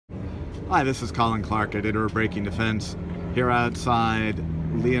Hi, this is Colin Clark at Iterer Braking Defense here outside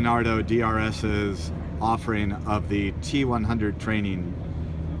Leonardo DRS's offering of the T-100 training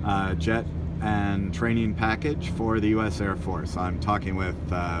jet and training package for the U.S. Air Force. I'm talking with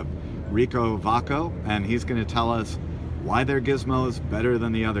Rico Vacco, and he's going to tell us why their gizmo is better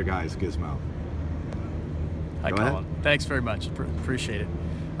than the other guy's gizmo. Hi, Colin. Thanks very much. Appreciate it.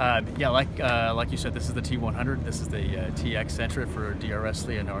 Yeah, like you said, this is the T-100. This is the TX Centra for DRS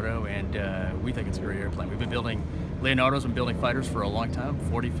Leonardo, and we think it's a great airplane. We've been building Leonardos and building fighters for a long time,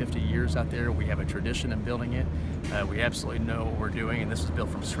 40, 50 years out there. We have a tradition in building it. We absolutely know what we're doing, and this was built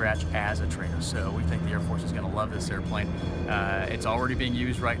from scratch as a trainer. So we think the Air Force is going to love this airplane. It's already being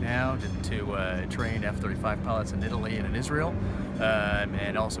used right now to train F-35 pilots in Italy and in Israel,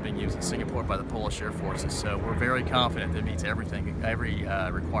 and also being used in Singapore by the Polish Air Forces. So we're very confident that it meets every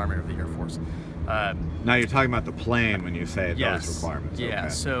requirement of the Air Force. Now you're talking about the plane when you say yes, those requirements. Yeah, okay.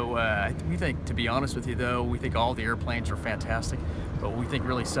 So we think, to be honest with you though, we think all the airplanes are fantastic, but what we think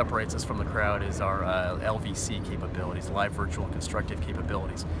really separates us from the crowd is our LVC capabilities, live virtual constructive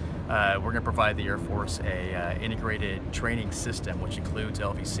capabilities. We're going to provide the Air Force a integrated training system, which includes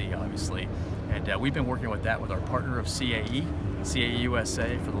LVC, obviously, and we've been working with that with our partner of CAE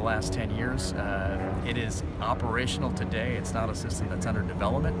USA for the last 10 years. It is operational today. It's not a system that's under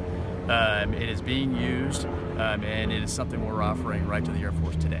development. It is being used, and it is something we're offering right to the Air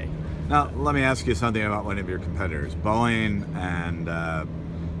Force today. Now, let me ask you something about one of your competitors. Boeing and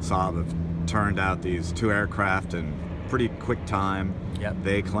Saab have turned out these two aircraft in pretty quick time. Yep.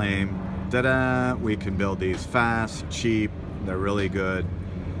 They claim, ta-da, we can build these fast, cheap, they're really good.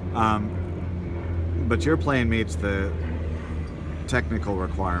 But your plane meets the technical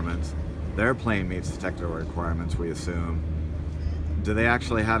requirements. Their plane meets the technical requirements, we assume. Do they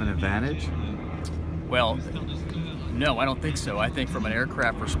actually have an advantage? Well, no, I don't think so. I think from an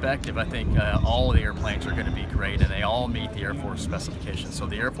aircraft perspective, I think all of the airplanes are going to be great, and they all meet the Air Force specifications. So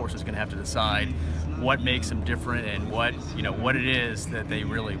the Air Force is going to have to decide what makes them different and what it is that they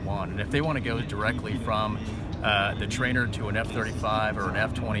really want. And if they want to go directly from the trainer to an F-35 or an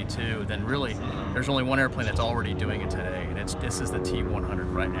F-22, then really there's only one airplane that's already doing it today, and this is the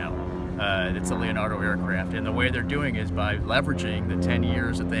T-100 right now. It's a Leonardo aircraft, and the way they're doing is by leveraging the 10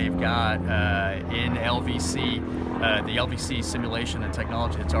 years that they've got in LVC, the LVC simulation and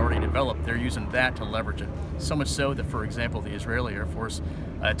technology that's already developed. They're using that to leverage it. So much so that, for example, the Israeli Air Force,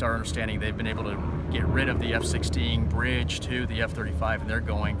 it's our understanding they've been able to get rid of the F-16 bridge to the F-35, and they're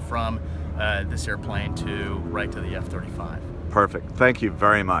going from this airplane right to the F-35. Perfect. Thank you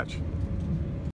very much.